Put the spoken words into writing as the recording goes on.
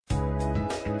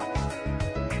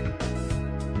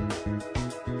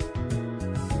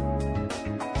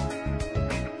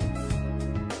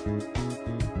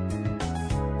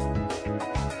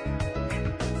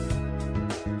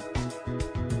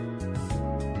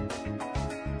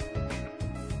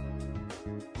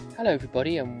Hello,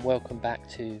 everybody, and welcome back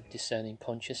to Discerning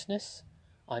Consciousness.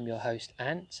 I'm your host,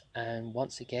 Ant, and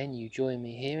once again, you join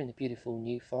me here in the beautiful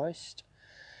New Forest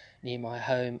near my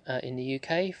home in the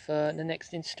UK for the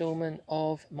next instalment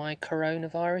of my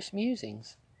coronavirus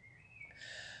musings.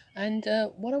 And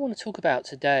what I want to talk about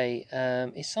today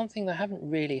is something that I haven't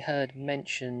really heard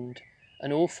mentioned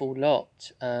an awful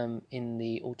lot in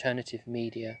the alternative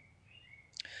media.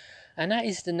 And that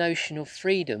is the notion of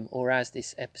freedom, or as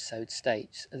this episode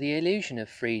states, the illusion of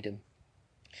freedom.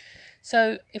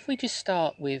 So if we just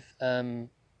start with in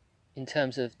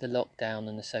terms of the lockdown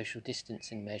and the social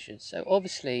distancing measures. So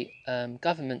obviously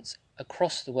governments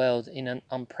across the world in an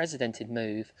unprecedented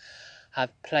move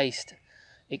have placed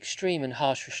extreme and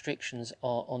harsh restrictions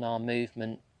on our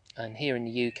movement. And here in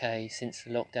the UK, since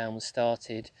the lockdown was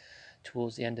started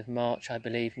towards the end of March, I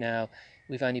believe now,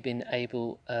 we've only been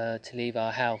able to leave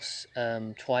our house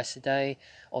twice a day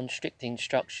on strict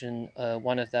instruction.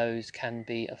 One of those can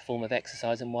be a form of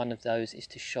exercise, and one of those is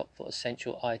to shop for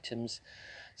essential items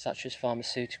such as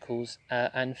pharmaceuticals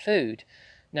and food.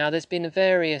 Now, there's been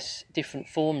various different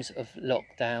forms of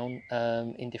lockdown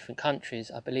in different countries.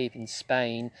 I believe in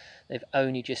Spain, they've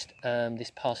only just,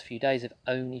 this past few days, have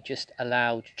only just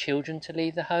allowed children to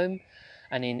leave the home.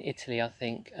 And in Italy, I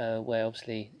think, where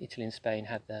obviously Italy and Spain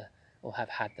have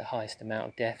had the highest amount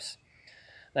of deaths,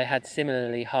 they had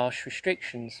similarly harsh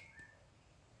restrictions.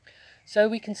 So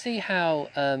we can see how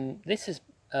this has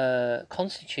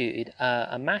constituted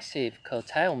a massive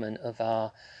curtailment of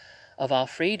our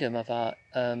freedom, of our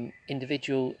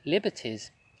individual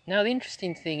liberties. Now, the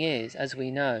interesting thing is, as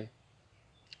we know,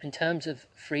 in terms of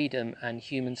freedom and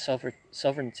human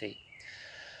sovereignty,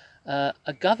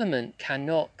 a government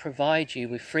cannot provide you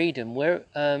with freedom.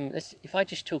 If I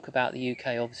just talk about the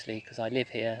UK, obviously, because I live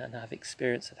here and have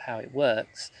experience of how it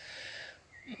works.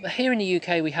 Here in the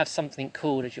UK, we have something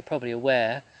called, as you're probably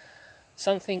aware,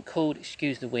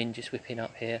 excuse the wind just whipping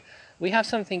up here, we have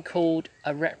something called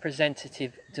a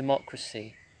representative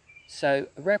democracy. So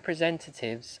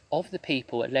representatives of the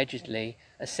people allegedly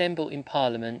assemble in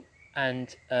Parliament,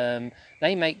 and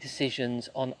they make decisions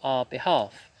on our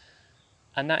behalf.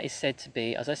 And that is said to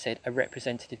be, as I said, a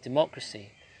representative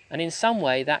democracy. And in some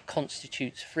way that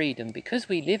constitutes freedom. Because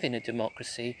we live in a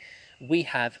democracy, we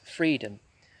have freedom.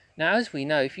 Now, as we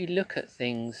know, if you look at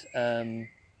things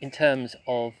in terms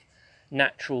of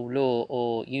natural law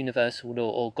or universal law,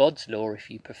 or God's law if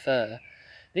you prefer,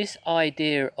 this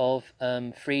idea of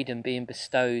freedom being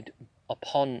bestowed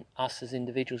upon us as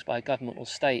individuals by government or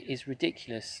state is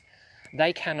ridiculous.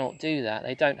 They cannot do that.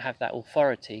 They don't have that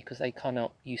authority because they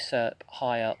cannot usurp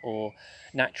higher or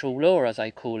natural law, as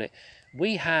I call it.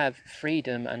 We have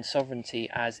freedom and sovereignty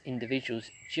as individuals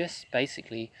just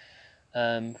basically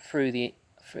through the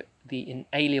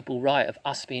inalienable right of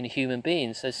us being a human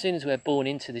being. So as soon as we're born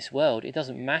into this world, it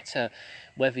doesn't matter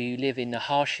whether you live in the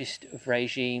harshest of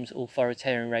regimes,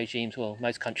 authoritarian regimes, well,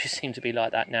 most countries seem to be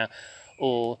like that now,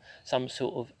 or some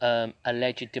sort of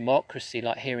alleged democracy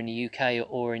like here in the UK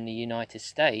or in the United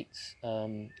States, or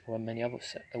many other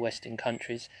Western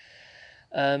countries.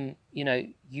 The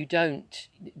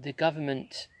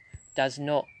government does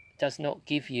not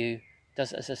give you,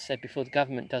 as I said before, the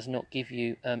government does not give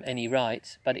you any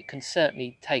rights, but it can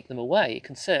certainly take them away. It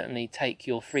can certainly take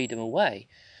your freedom away,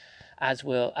 as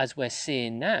we're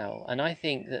seeing now. And I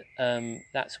think that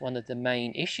that's one of the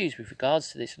main issues with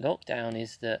regards to this lockdown,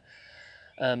 is that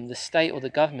the state or the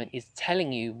government is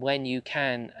telling you when you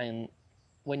can and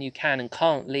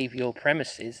can't leave your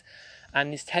premises,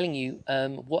 and is telling you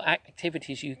what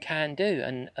activities you can do,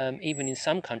 and even in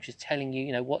some countries telling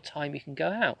you, what time you can go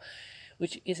out,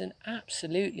 which is an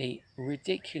absolutely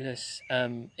ridiculous,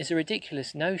 is a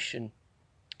ridiculous notion.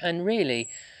 And really,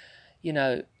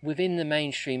 within the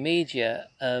mainstream media,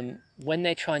 when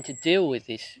they're trying to deal with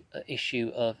this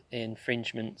issue of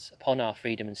infringements upon our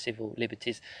freedom and civil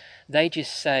liberties, they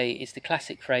just say, it's the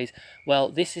classic phrase, well,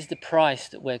 this is the price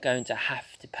that we're going to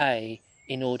have to pay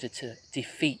in order to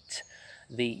defeat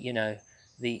the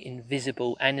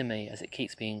invisible enemy, as it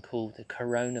keeps being called, the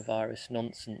coronavirus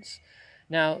nonsense.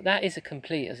 Now, that is a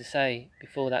complete, as I say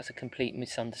before, that's a complete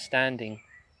misunderstanding.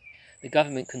 The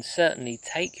government can certainly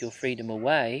take your freedom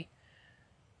away,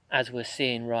 as we're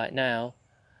seeing right now,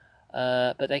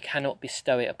 but they cannot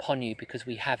bestow it upon you, because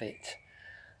we have it.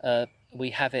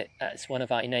 We have it as one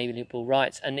of our inalienable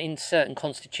rights. And in certain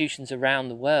constitutions around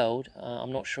the world,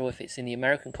 I'm not sure if it's in the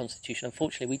American Constitution,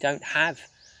 unfortunately we don't have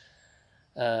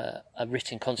a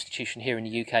written constitution here in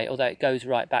the UK, although it goes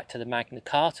right back to the Magna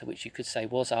Carta, which you could say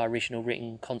was our original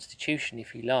written constitution,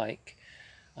 if you like.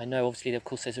 I know, obviously, of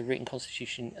course, there's a written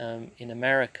constitution in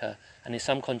America, and in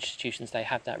some constitutions they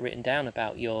have that written down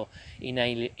about your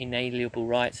inalienable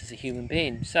rights as a human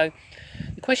being. So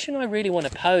the question I really want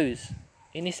to pose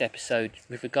in this episode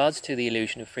with regards to the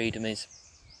illusion of freedom is,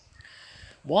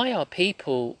 why are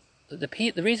people, the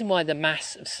reason why the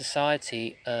massive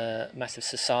societies, I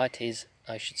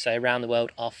should say, around the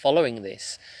world are following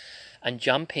this and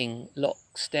jumping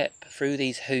lockstep through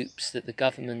these hoops that the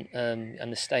government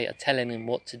and the state are telling them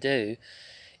what to do,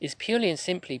 is purely and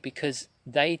simply because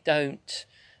the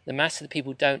mass of the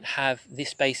people don't have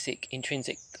this basic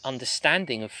intrinsic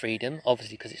understanding of freedom,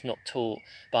 obviously because it's not taught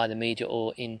by the media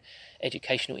or in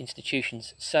educational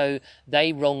institutions. So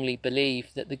they wrongly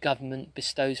believe that the government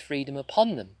bestows freedom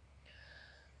upon them.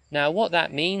 Now, what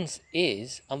that means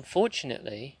is,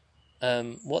 unfortunately,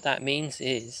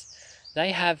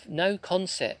 they have no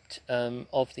concept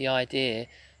of the idea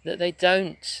that they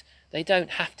don't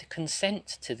have to consent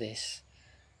to this.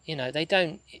 They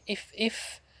don't.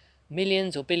 If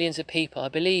millions or billions of people, I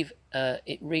believe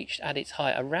it reached at its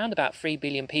height around about 3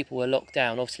 billion people were locked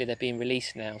down. Obviously, they're being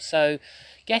released now. So,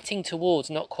 getting towards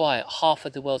not quite half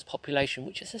of the world's population,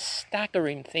 which is a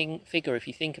staggering figure if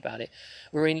you think about it,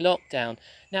 were in lockdown.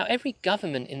 Now, every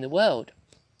government in the world,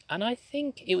 and I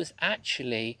think it was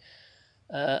actually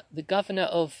the governor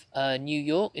of New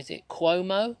York, is it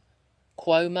Cuomo?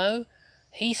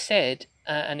 He said,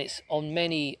 and it's on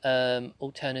many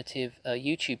alternative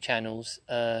YouTube channels,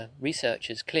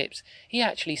 researchers' clips. He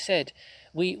actually said,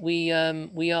 "We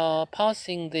are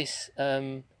passing this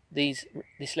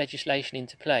legislation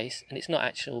into place, and it's not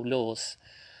actual laws."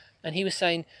 And he was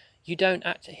saying, "You don't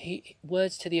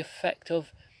words to the effect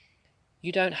of,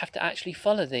 you don't have to actually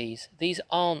follow these. These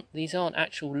aren't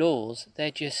actual laws.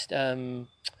 They're just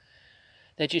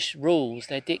rules.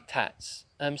 They're diktats.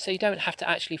 So you don't have to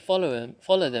actually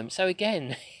follow them." So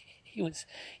again, he was,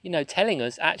 telling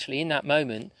us actually in that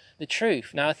moment the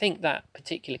truth. Now I think that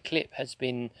particular clip has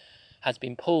been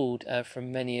pulled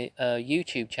from many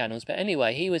YouTube channels. But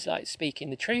anyway, he was like speaking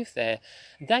the truth there.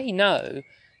 They know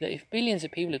that if billions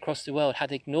of people across the world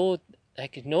had ignored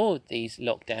these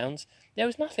lockdowns, there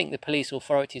was nothing the police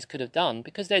authorities could have done,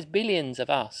 because there's billions of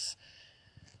us,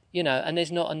 and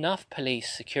there's not enough police,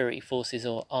 security forces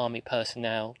or army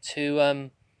personnel to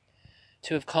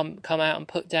have come out and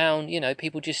put down,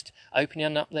 people just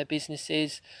opening up their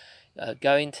businesses,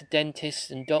 going to dentists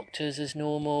and doctors as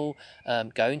normal,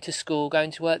 going to school,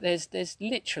 going to work. There's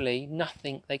literally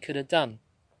nothing they could have done.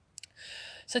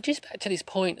 So just back to this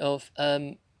point of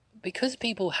because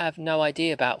people have no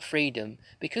idea about freedom,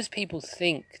 because people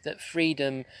think that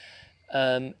freedom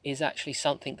is actually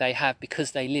something they have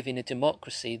because they live in a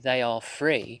democracy, they are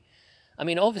free. I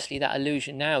mean, obviously that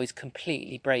illusion now is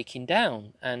completely breaking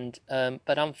down, and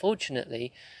but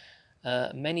unfortunately,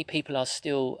 many people are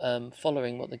still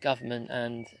following what the government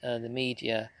and the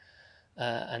media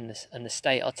and the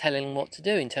state are telling them what to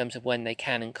do in terms of when they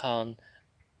can and can't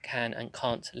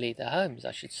leave their homes,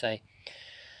 I should say.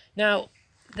 Now,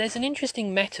 there's an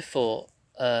interesting metaphor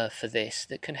for this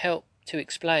that can help to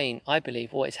explain, I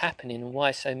believe, what is happening and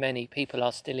why so many people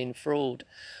are still in thrall,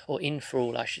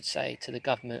 I should say, to the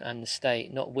government and the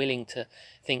state, not willing to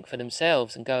think for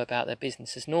themselves and go about their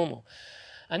business as normal.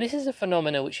 And this is a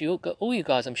phenomenon which all you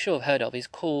guys, I'm sure, have heard of, is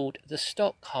called the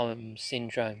Stockholm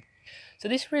Syndrome. So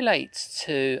this relates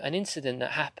to an incident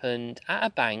that happened at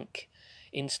a bank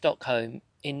in Stockholm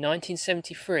in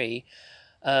 1973,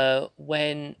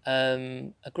 when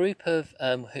a group of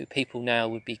who people now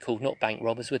would be called not bank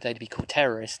robbers, would they be called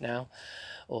terrorists now?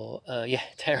 Or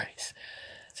terrorists.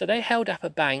 So they held up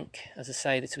a bank, as I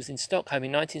say, this was in Stockholm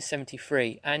in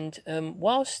 1973, and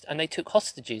they took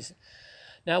hostages.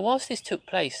 Now, whilst this took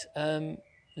place, the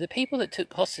people that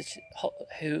took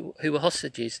who were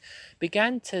hostages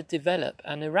began to develop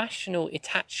an irrational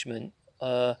attachment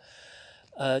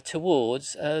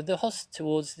towards the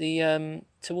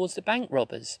bank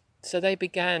robbers. So they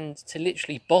began to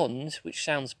literally bond, which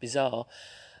sounds bizarre,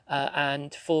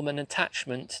 and form an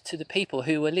attachment to the people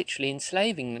who were literally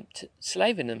enslaving them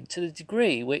to the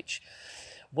degree which,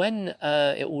 when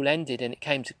it all ended and it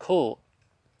came to court,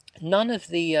 none of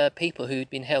the people who had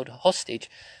been held hostage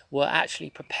were actually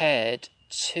prepared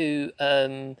to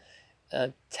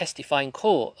testify in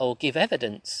court or give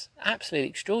evidence. Absolutely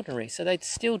extraordinary. So they'd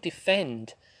still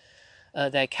defend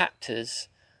their captors,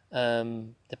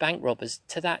 the bank robbers,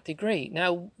 to that degree.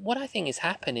 Now, what I think is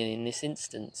happening in this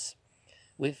instance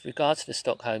with regards to the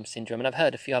Stockholm Syndrome, and I've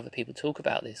heard a few other people talk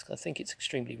about this, because I think it's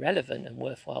extremely relevant and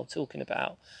worthwhile talking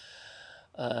about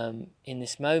in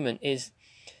this moment, is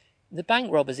the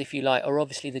bank robbers, if you like, are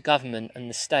obviously the government and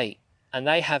the state, and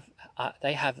they have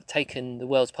they have taken the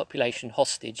world's population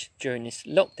hostage during this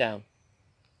lockdown.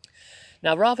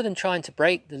 Now, rather than trying to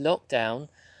break the lockdown,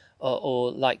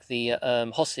 or like the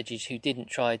hostages who didn't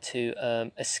try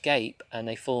to escape and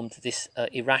they formed this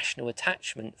irrational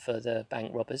attachment for the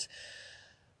bank robbers,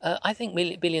 I think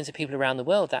billions of people around the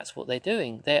world, that's what they're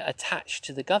doing. They're attached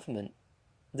to the government.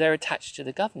 They're attached to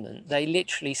the government. They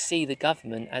literally see the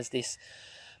government as this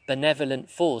benevolent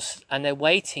force, and they're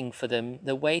waiting for them.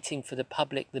 They're waiting for the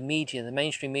public, the media, the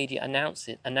mainstream media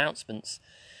announcements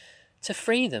to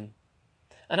free them.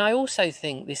 And I also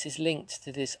think this is linked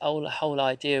to this whole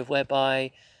idea of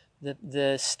whereby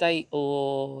the state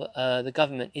or the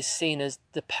government is seen as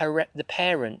the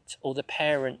parent or the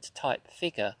parent type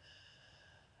figure,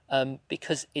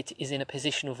 because it is in a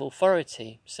position of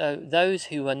authority. So those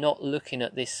who are not looking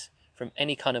at this from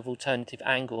any kind of alternative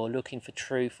angle or looking for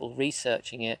truth or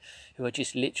researching it, who are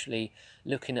just literally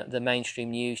looking at the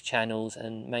mainstream news channels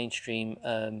and mainstream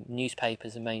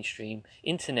newspapers and mainstream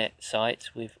internet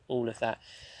sites with all of that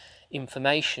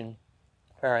information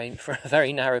from a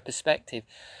very narrow perspective,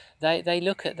 they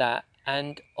look at that,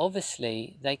 and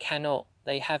obviously they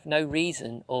have no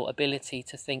reason or ability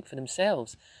to think for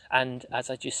themselves. And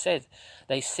as I just said,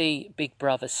 they see Big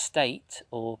Brother state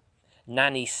or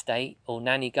nanny state or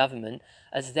nanny government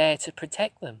as there to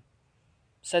protect them.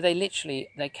 So they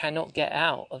cannot get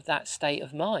out of that state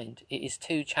of mind. It is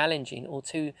too challenging or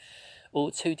too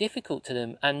difficult to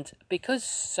them. And because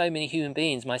so many human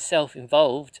beings, myself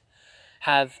involved,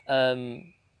 have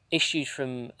issues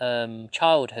from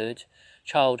childhood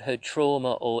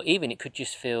trauma, or even it could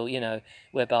just feel,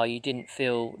 whereby you didn't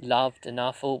feel loved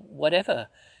enough or whatever.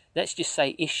 Let's just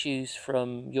say issues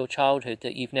from your childhood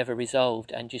that you've never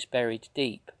resolved and just buried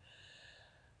deep.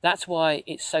 That's why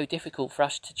it's so difficult for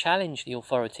us to challenge the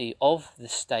authority of the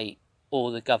state or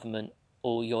the government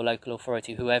or your local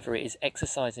authority, whoever it is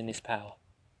exercising this power.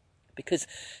 Because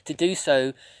to do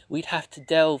so, we'd have to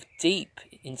delve deep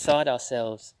inside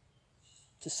ourselves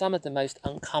to some of the most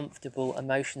uncomfortable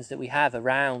emotions that we have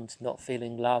around not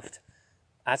feeling loved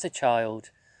as a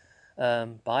child,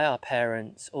 by our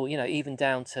parents, or even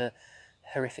down to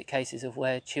horrific cases of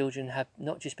where children have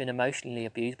not just been emotionally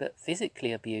abused but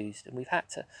physically abused, and we've had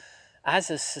to, as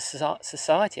a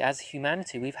society, as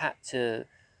humanity, we've had to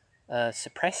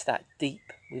suppress that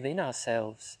deep within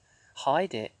ourselves,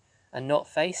 hide it and not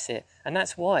face it. And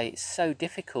that's why it's so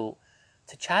difficult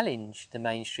to challenge the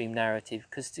mainstream narrative,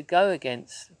 because to go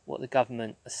against what the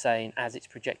government are saying as it's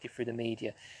projected through the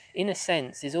media, in a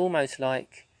sense, is almost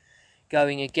like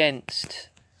going against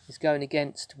what it's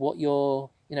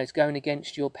going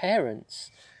against your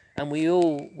parents. And we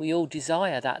all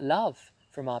desire that love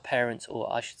from our parents,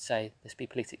 or I should say, let's be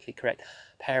politically correct,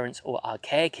 parents or our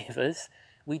caregivers.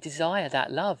 We desire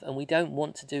that love, and we don't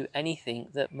want to do anything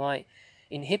that might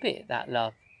inhibit that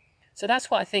love. So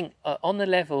that's what I think, on the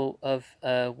level of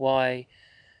why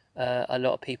a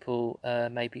lot of people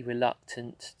may be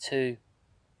reluctant to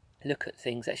look at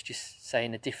things, let's just say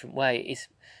in a different way, is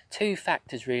two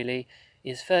factors really.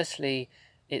 Is firstly,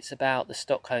 it's about the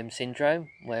Stockholm Syndrome,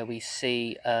 where we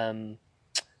see the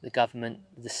government,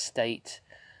 the state,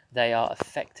 they are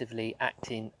effectively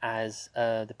acting as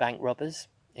the bank robbers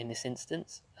in this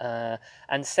instance.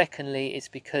 And secondly, it's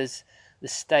because the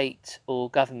state or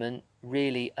government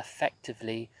really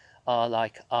effectively are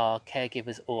like our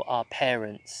caregivers or our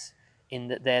parents, in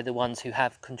that they're the ones who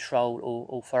have control or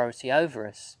authority over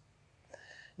us.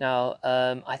 Now,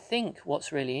 I think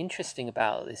what's really interesting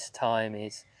about this time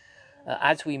is,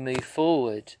 as we move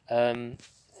forward,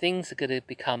 things are going to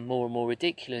become more and more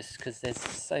ridiculous, because there's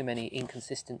so many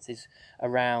inconsistencies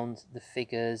around the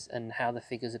figures and how the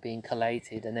figures are being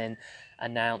collated and then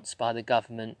announced by the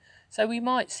government. So we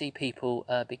might see people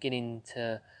beginning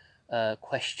to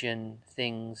question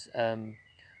things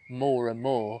more and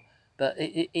more, but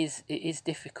it is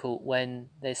difficult when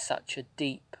there's such a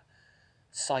deep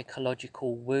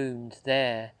psychological wound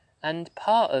there. And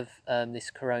part of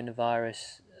this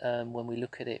coronavirus, when we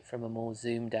look at it from a more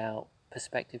zoomed out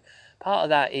perspective, part of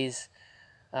that is,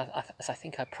 as I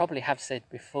think I probably have said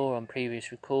before on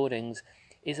previous recordings,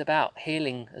 is about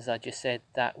healing, as I just said,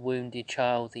 that wounded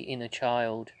child, the inner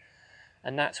child.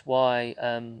 And that's why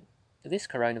this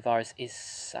coronavirus is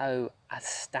so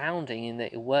astounding, in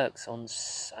that it works on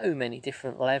so many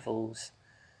different levels.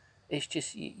 It's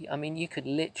just, you could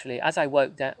literally, as I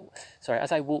walked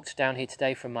down here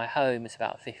today from my home, it's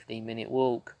about a 15-minute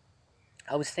walk,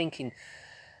 I was thinking,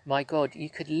 my God, you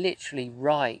could literally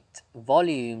write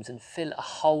volumes and fill a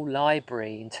whole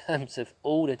library in terms of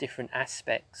all the different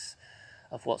aspects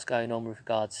of what's going on with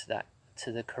regards to that,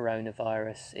 to the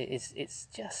coronavirus. It's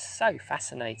just so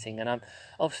fascinating, and I'm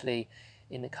obviously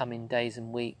in the coming days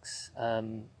and weeks,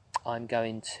 I'm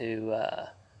going to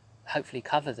hopefully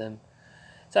cover them.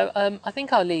 So I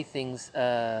think I'll leave things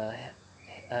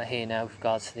here now with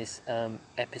regards to this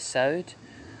episode.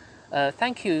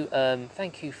 Thank you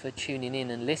for tuning in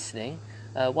and listening.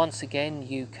 Once again,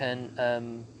 you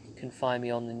can find me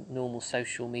on the normal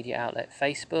social media outlet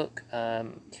Facebook.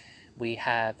 We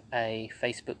have a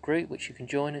Facebook group which you can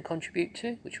join and contribute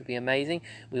to, which would be amazing.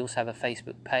 We also have a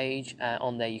Facebook page.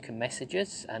 On there you can message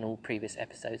us, and all previous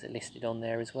episodes are listed on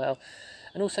there as well.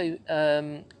 And also,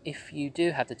 if you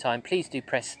do have the time, please do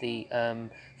press the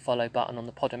follow button on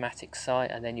the Podomatic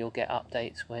site, and then you'll get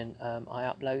updates when I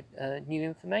upload new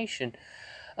information.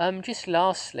 Just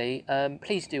lastly,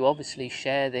 please do obviously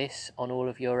share this on all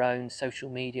of your own social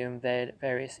media and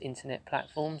various internet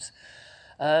platforms.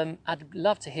 I'd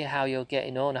love to hear how you're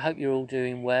getting on. I hope you're all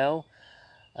doing well.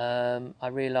 I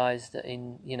realise that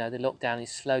the lockdown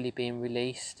is slowly being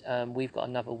released. We've got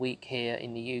another week here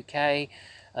in the UK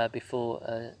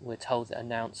before we're told that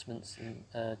announcements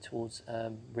towards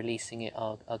releasing it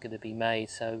are going to be made.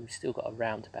 So we've still got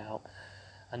around about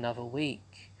another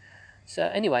week. So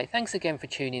anyway, thanks again for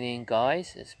tuning in,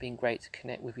 guys. It's been great to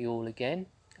connect with you all again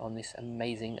on this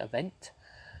amazing event.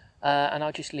 And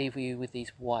I'll just leave you with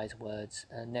these wise words,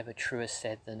 never truer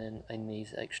said than in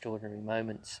these extraordinary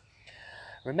moments.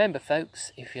 Remember,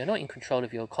 folks, if you're not in control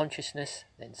of your consciousness,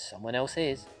 then someone else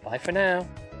is. Bye for now.